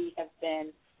that we have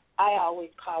been, I always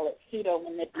call it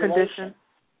pseudo-manipulation.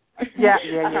 Because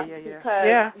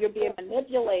you're being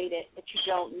manipulated, but you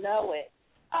don't know it.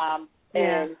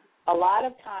 And a lot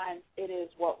of times it is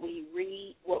what we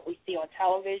read, what we see on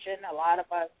television. A lot of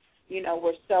us,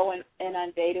 we're so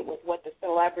inundated with what the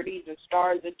celebrities and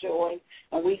stars are doing,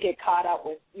 and we get caught up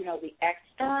with, the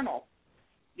external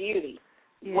beauty,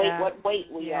 what weight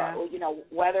we are,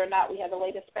 whether or not we have the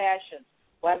latest fashion,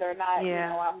 whether or not,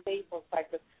 our Facebook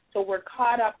like this. So we're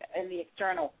caught up in the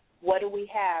external. What do we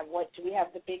have? What do we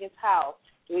have? The biggest house?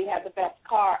 Do we have the best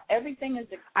car? Everything is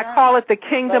external. I call it the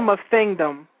kingdom of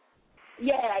thingdom.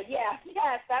 Yes,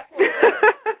 that's what it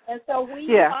is. And so we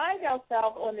find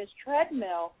ourselves on this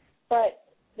treadmill, but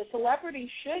the celebrities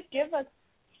should give us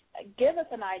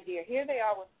an idea. Here they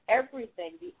are with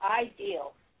everything, the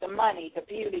ideal, the money, the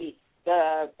beauty,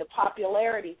 the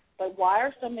popularity. But why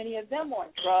are so many of them on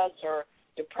drugs or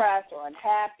depressed or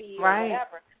unhappy or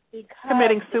whatever? Because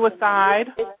committing suicide.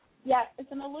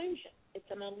 It's an illusion.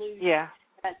 It's an illusion. Yeah,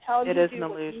 until it you is do an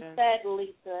what illusion. you said,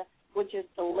 Lisa, which is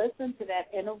to listen to that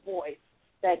inner voice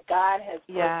that God has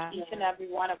blessed each and every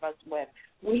one of us with,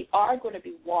 we are going to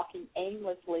be walking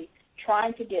aimlessly,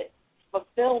 trying to get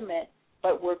fulfillment,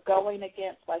 but we're going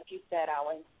against, like you said,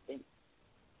 our instincts.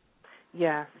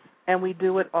 Yes, and we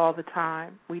do it all the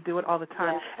time.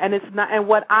 And it's not. And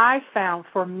what I found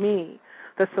for me,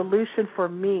 the solution for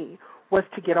me was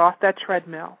to get off that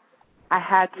treadmill. I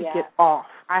had to get off.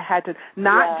 I had to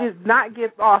not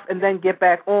get off and then get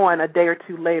back on a day or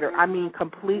two later. I mean,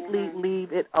 completely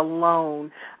leave it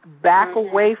alone, back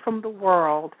away from the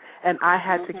world, and I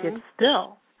had to get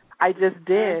still. I just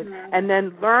did. And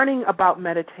then learning about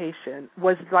meditation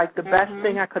was like the best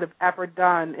thing I could have ever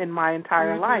done in my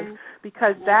entire life,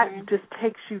 because that just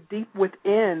takes you deep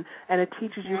within, and it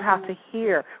teaches you how to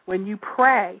hear. When you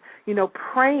pray,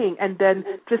 praying and then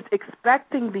just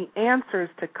expecting the answers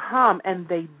to come, and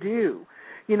they do.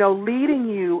 Leading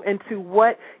you into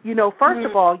what, first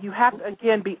of all, you have to,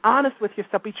 again, be honest with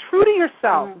yourself. Be true to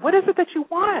yourself. What is it that you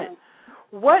want?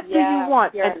 What do you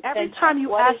want? And every time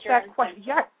you ask that question,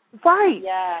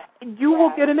 you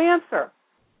will get an answer.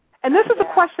 And this is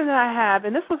a question that I have,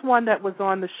 and this was one that was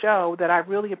on the show that I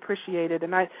really appreciated.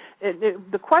 And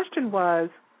the question was,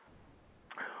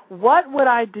 what would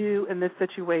I do in this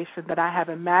situation that I have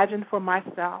imagined for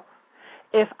myself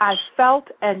if I felt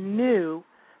and knew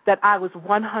that I was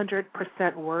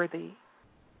 100% worthy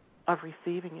of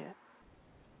receiving it?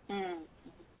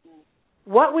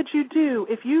 What would you do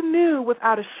if you knew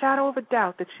without a shadow of a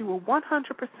doubt that you were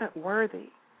 100% worthy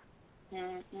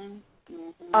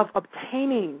of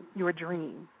obtaining your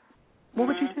dream? What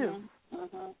would you do?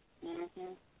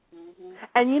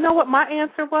 And you know what my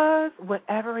answer was?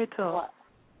 Whatever it took.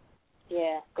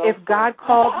 If God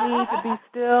called me to be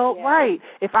still,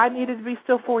 if I needed to be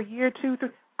still for a year, 2, 3,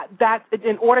 that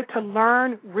in order to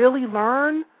learn, really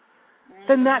learn,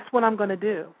 then that's what I'm going to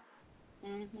do.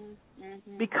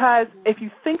 Because if you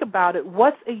think about it,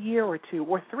 what's a year or 2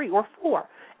 or 3 or 4?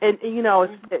 And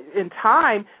in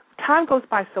time goes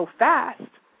by so fast.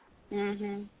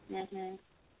 Isn't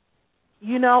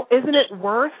it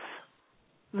worth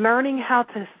learning how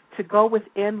to go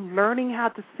within, learning how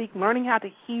to seek, learning how to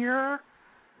hear?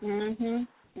 Learning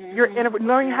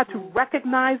how to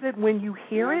recognize it when you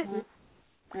hear it,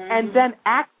 and then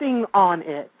acting on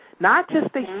it. Not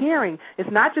just the hearing. It's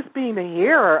not just being the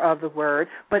hearer of the word,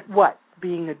 but what?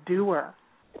 Being a doer.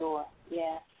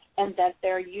 And that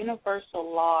there are universal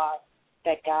laws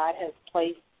that God has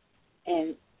placed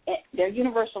in. They're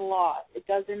universal laws. It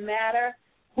doesn't matter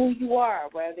who you are,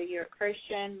 whether you're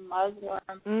Christian, Muslim,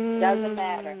 it doesn't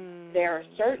matter. There are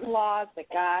certain laws that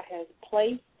God has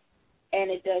placed, and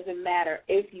it doesn't matter.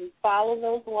 If you follow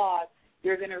those laws,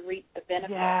 you're going to reap the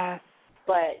benefits. Yes.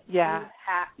 But you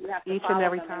have to each follow and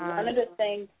every them. time. And one of the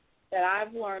things that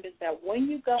I've learned is that when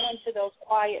you go into those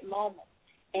quiet moments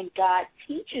and God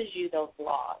teaches you those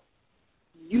laws,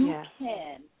 you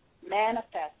can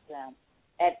manifest them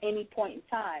at any point in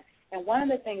time. And one of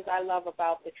the things I love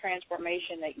about the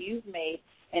transformation that you've made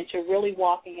into really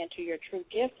walking into your true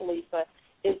gift, Lisa,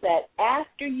 is that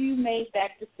after you made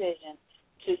that decision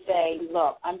to say,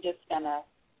 look, I'm just gonna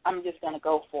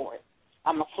go for it.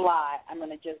 I'm gonna fly. I'm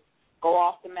gonna just go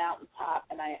off the mountaintop,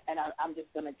 and I'm just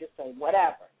gonna just say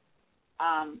whatever.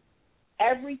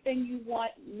 Everything you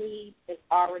want, need is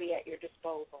already at your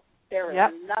disposal. There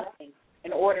is nothing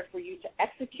in order for you to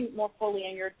execute more fully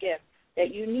in your gift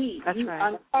that you need. That's you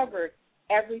right. uncovered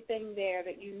everything there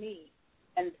that you need.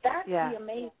 And that's the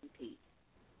amazing piece.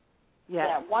 Yes.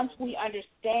 That once we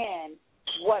understand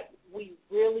what we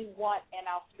really want in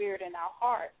our spirit and our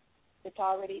heart, it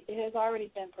has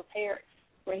already been prepared.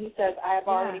 Where he says, I have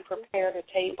already prepared a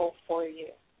table for you.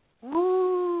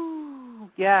 Ooh,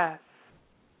 yes.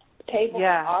 The table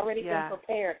has already been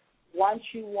prepared. Once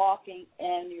you walking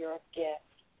in your gift,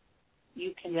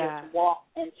 you can just walk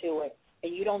into it.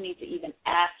 And you don't need to even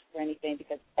ask for anything,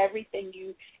 because everything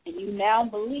you now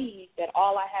believe that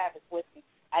all I have is with me.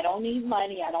 I don't need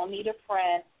money. I don't need a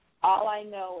friend. All I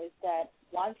know is that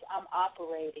once I'm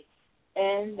operating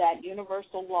in that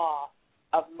universal law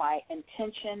of my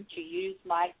intention to use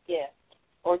my gift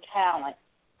or talent,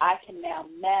 I can now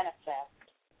manifest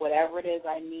whatever it is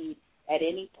I need at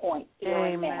any point here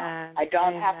and now. I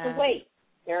don't have to wait.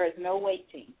 There is no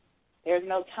waiting. There's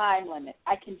no time limit.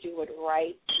 I can do it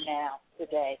right now,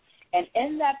 today. And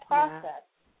in that process,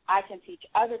 I can teach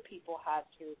other people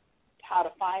how to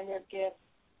find their gifts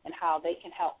and how they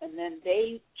can help. And then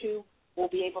they, too, will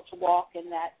be able to walk in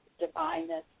that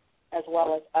divineness as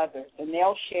well as others. And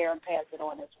they'll share and pass it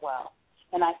on as well.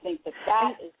 And I think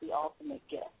that is the ultimate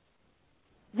gift.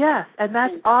 Yes, and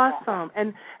that's awesome.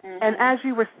 And and as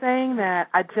you were saying that,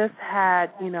 I just had,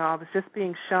 I was just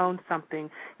being shown something.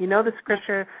 You know the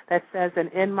scripture that says,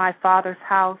 and in my Father's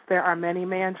house there are many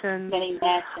mansions? Many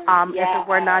mansions, if it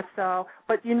were not so.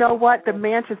 But you know what? The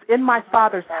mansions in my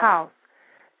Father's house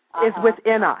is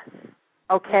within us.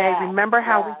 Okay, remember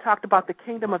how we talked about the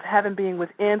kingdom of heaven being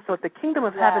within? So if the kingdom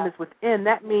of heaven is within,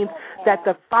 that means that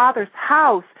the Father's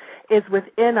house is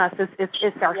within us.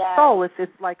 It's our soul.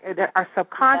 It's like our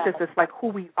subconscious. It's like who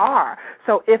we are.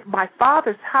 So if my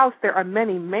Father's house, there are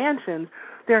many mansions,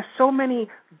 there are so many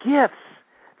gifts.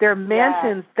 There are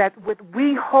mansions that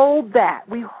we hold that.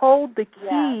 We hold the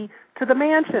key to the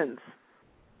mansions.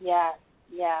 Yes.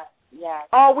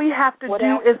 All we have to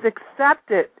do is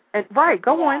accept it. And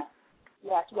go on.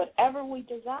 Yes, whatever we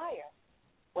desire.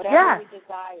 Whatever we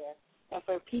desire. And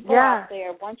for people out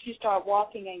there, once you start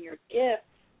walking in your gift,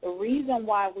 the reason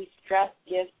why we stress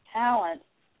gifts, talents,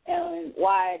 and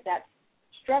why that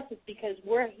stress is because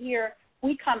we're here,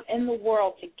 we come in the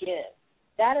world to give.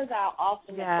 That is our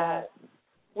ultimate goal.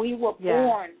 We were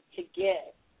born to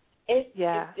give.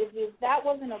 If that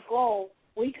wasn't a goal,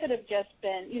 we could have just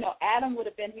been, Adam would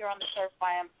have been here on the earth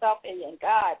by himself and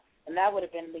God, and that would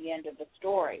have been the end of the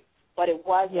story. But it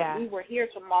wasn't. We were here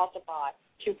to multiply,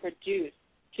 to produce,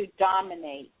 to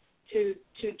dominate, to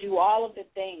do all of the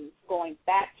things, going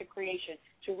back to creation,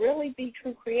 to really be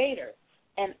true creators.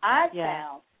 And I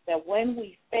found that when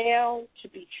we fail to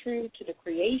be true to the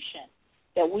creation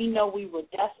that we know we were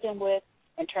destined with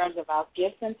in terms of our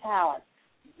gifts and talents,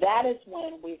 that is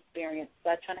when we experience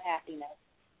such unhappiness,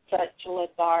 such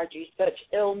lethargy, such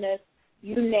illness,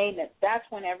 you name it. That's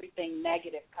when everything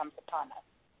negative comes upon us,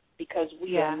 because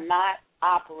we are not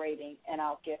operating in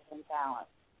our gifts and talents.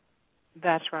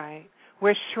 That's right.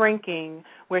 We're shrinking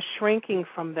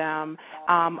from them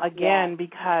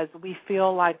because we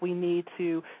feel like we need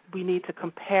to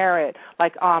compare it.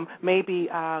 Like maybe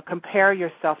compare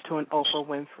yourself to an Oprah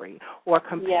Winfrey, or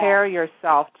compare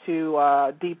yourself to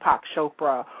Deepak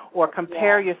Chopra, or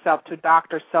compare yourself to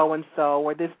Dr. So-and-so,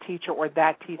 or this teacher or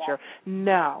that teacher.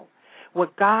 No.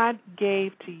 What God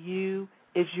gave to you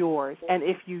is yours. And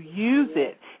if you use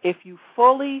it, if you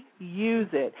fully use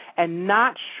it and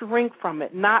not shrink from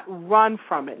it, not run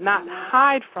from it, not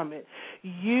hide from it,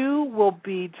 you will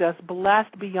be just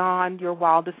blessed beyond your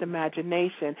wildest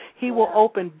imagination. He will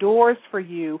open doors for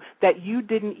you that you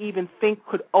didn't even think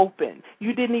could open.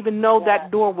 You didn't even know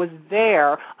that door was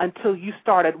there until you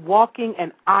started walking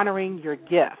and honoring your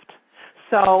gift.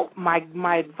 So my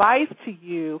advice to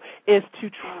you is to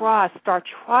start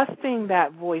trusting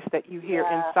that voice that you hear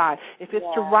inside. If it's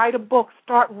to write a book,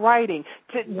 start writing.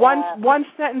 One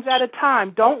sentence at a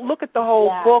time. Don't look at the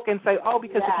whole book and say,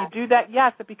 because if you do that,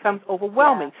 it becomes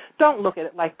overwhelming. Don't look at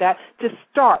it like that. Just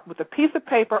start with a piece of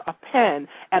paper, a pen,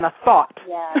 and a thought.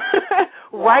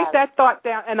 Write that thought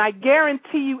down, and I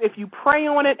guarantee you if you pray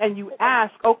on it and you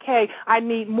ask, okay, I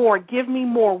need more, give me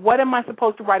more, what am I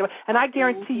supposed to write about? And I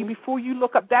guarantee you before you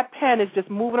look up, that pen is just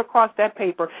moving across that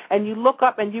paper, and you look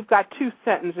up and you've got 2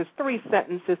 sentences, 3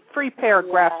 sentences, 3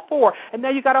 paragraphs, 4, and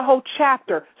then you got a whole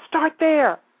chapter. Start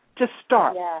there. Just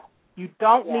start. You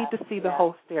don't need to see the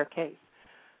whole staircase.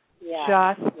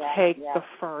 Just take the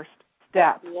first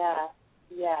step.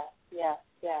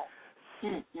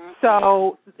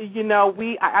 So, you know,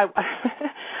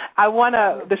 I want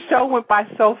to, the show went by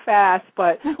so fast,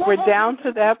 but we're down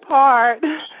to that part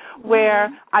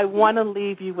where I want to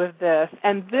leave you with this.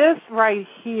 And this right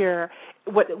here,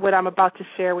 what I'm about to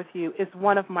share with you, is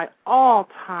one of my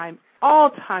all-time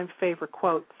favorite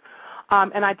quotes.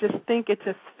 And I just think it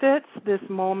just fits this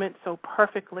moment so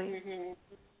perfectly.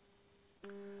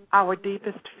 Our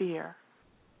deepest fear.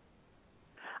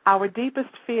 Our deepest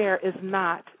fear is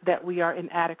not that we are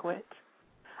inadequate.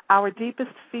 Our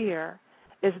deepest fear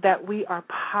is that we are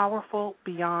powerful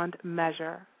beyond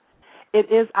measure.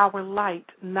 It is our light,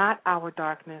 not our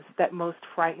darkness, that most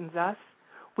frightens us.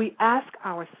 We ask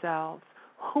ourselves,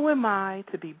 who am I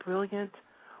to be brilliant,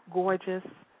 gorgeous,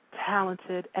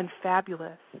 talented, and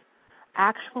fabulous?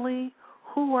 Actually,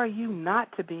 who are you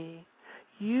not to be?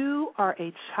 You are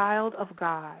a child of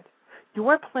God.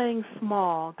 Your playing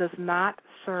small does not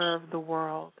serve the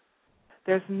world.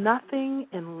 There's nothing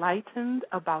enlightened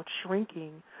about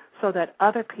shrinking so that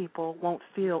other people won't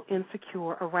feel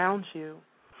insecure around you.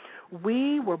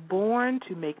 We were born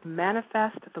to make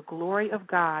manifest the glory of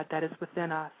God that is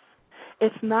within us.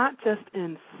 It's not just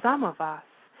in some of us,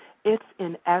 it's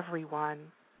in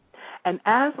everyone. And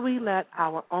as we let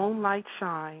our own light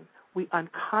shine, we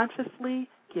unconsciously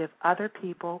give other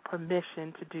people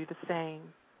permission to do the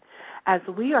same. As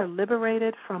we are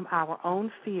liberated from our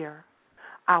own fear,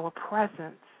 our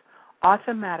presence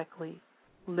automatically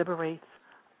liberates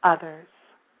others.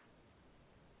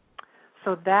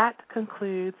 So that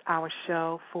concludes our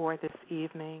show for this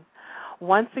evening.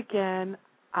 Once again,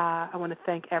 I want to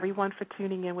thank everyone for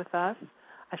tuning in with us.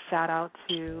 A shout out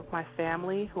to my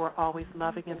family who are always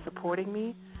loving and supporting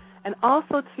me, and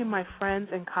also to my friends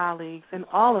and colleagues in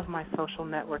all of my social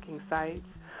networking sites.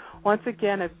 Once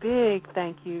again, a big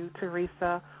thank you,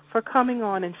 Teresa, for coming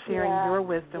on and sharing your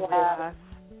wisdom with us.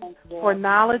 For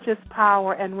knowledge is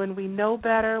power, and when we know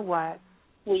better, what?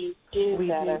 We do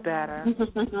better.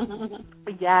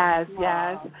 Yes.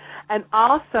 And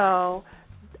also,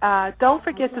 don't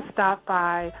forget to stop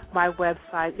by my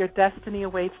website,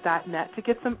 yourdestinyawaits.net, to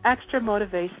get some extra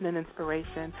motivation and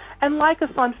inspiration. And like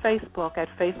us on Facebook at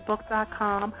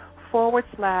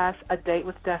facebook.com/A Date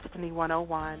with Destiny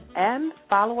 101. And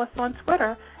follow us on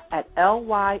Twitter at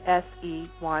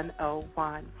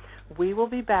LYSE101. We will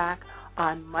be back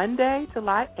on Monday,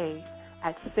 July 8th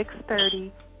at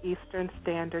 6:30 Eastern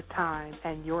Standard Time.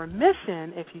 And your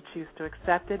mission, if you choose to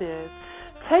accept it, is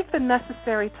take the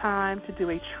necessary time to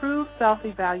do a true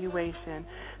self-evaluation.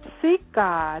 Seek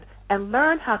God and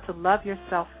learn how to love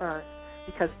yourself first,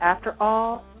 because after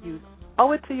all, you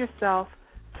owe it to yourself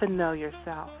to know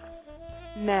yourself.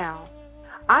 Now,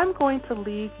 I'm going to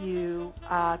leave you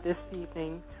this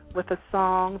evening with a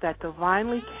song that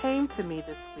divinely came to me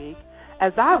this week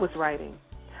as I was writing.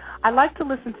 I like to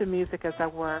listen to music as I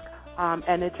work,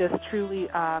 and it just truly,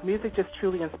 music just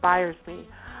truly inspires me.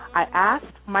 I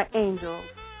asked my angels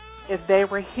if they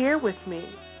were here with me,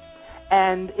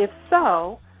 and if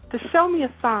so, to show me a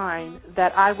sign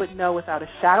that I would know without a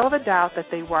shadow of a doubt that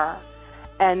they were.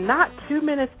 And not 2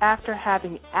 minutes after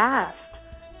having asked,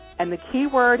 and the key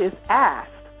word is asked,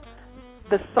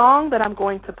 the song that I'm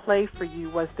going to play for you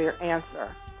was their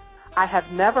answer. I have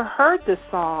never heard this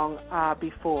song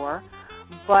before,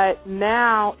 but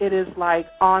now it is like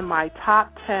on my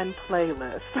top 10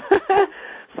 playlist.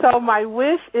 So my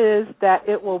wish is that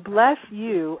it will bless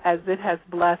you as it has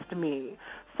blessed me.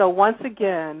 So once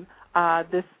again,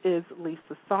 this is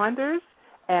Lisa Saunders,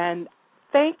 and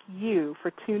thank you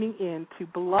for tuning in to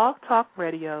Blog Talk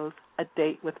Radio's A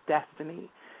Date with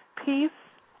Destiny. Peace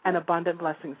and abundant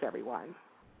blessings, everyone.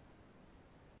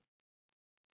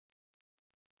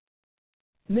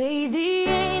 May the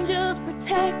angels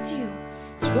protect you,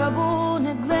 trouble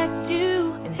neglect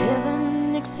you, and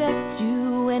heaven accept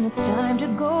you when it's time to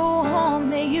go home.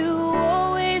 May you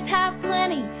always have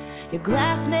plenty, your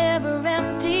glass never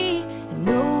empty, and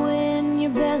know in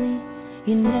your belly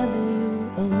you're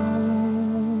never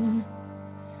alone.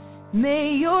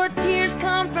 May your tears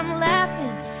come from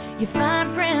laughing, you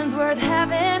find friends worth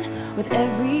having. With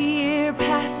every year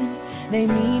passing, they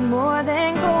mean more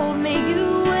than gold. May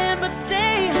you win but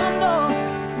stay humble,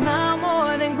 smile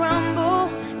more than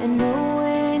grumble, and know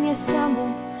when you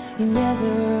stumble, you're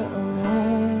never alone.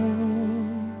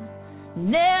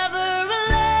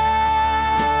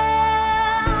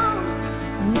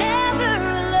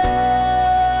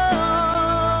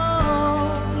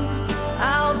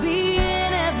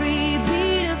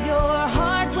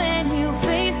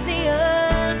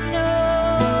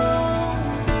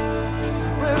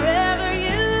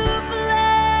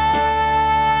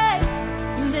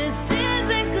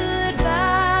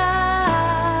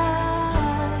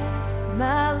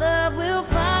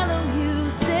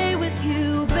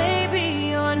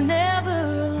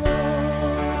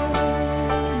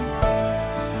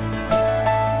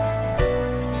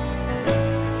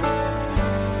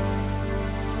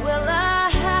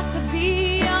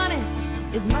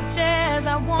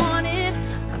 I wanted.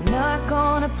 I'm not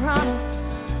gonna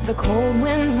promise the cold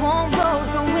winds won't blow.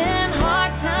 So when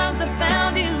hard times have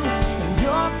found you and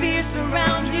your fears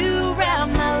surround you,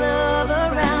 wrap my love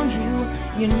around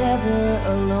you. You're never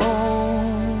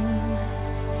alone.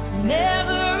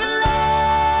 Never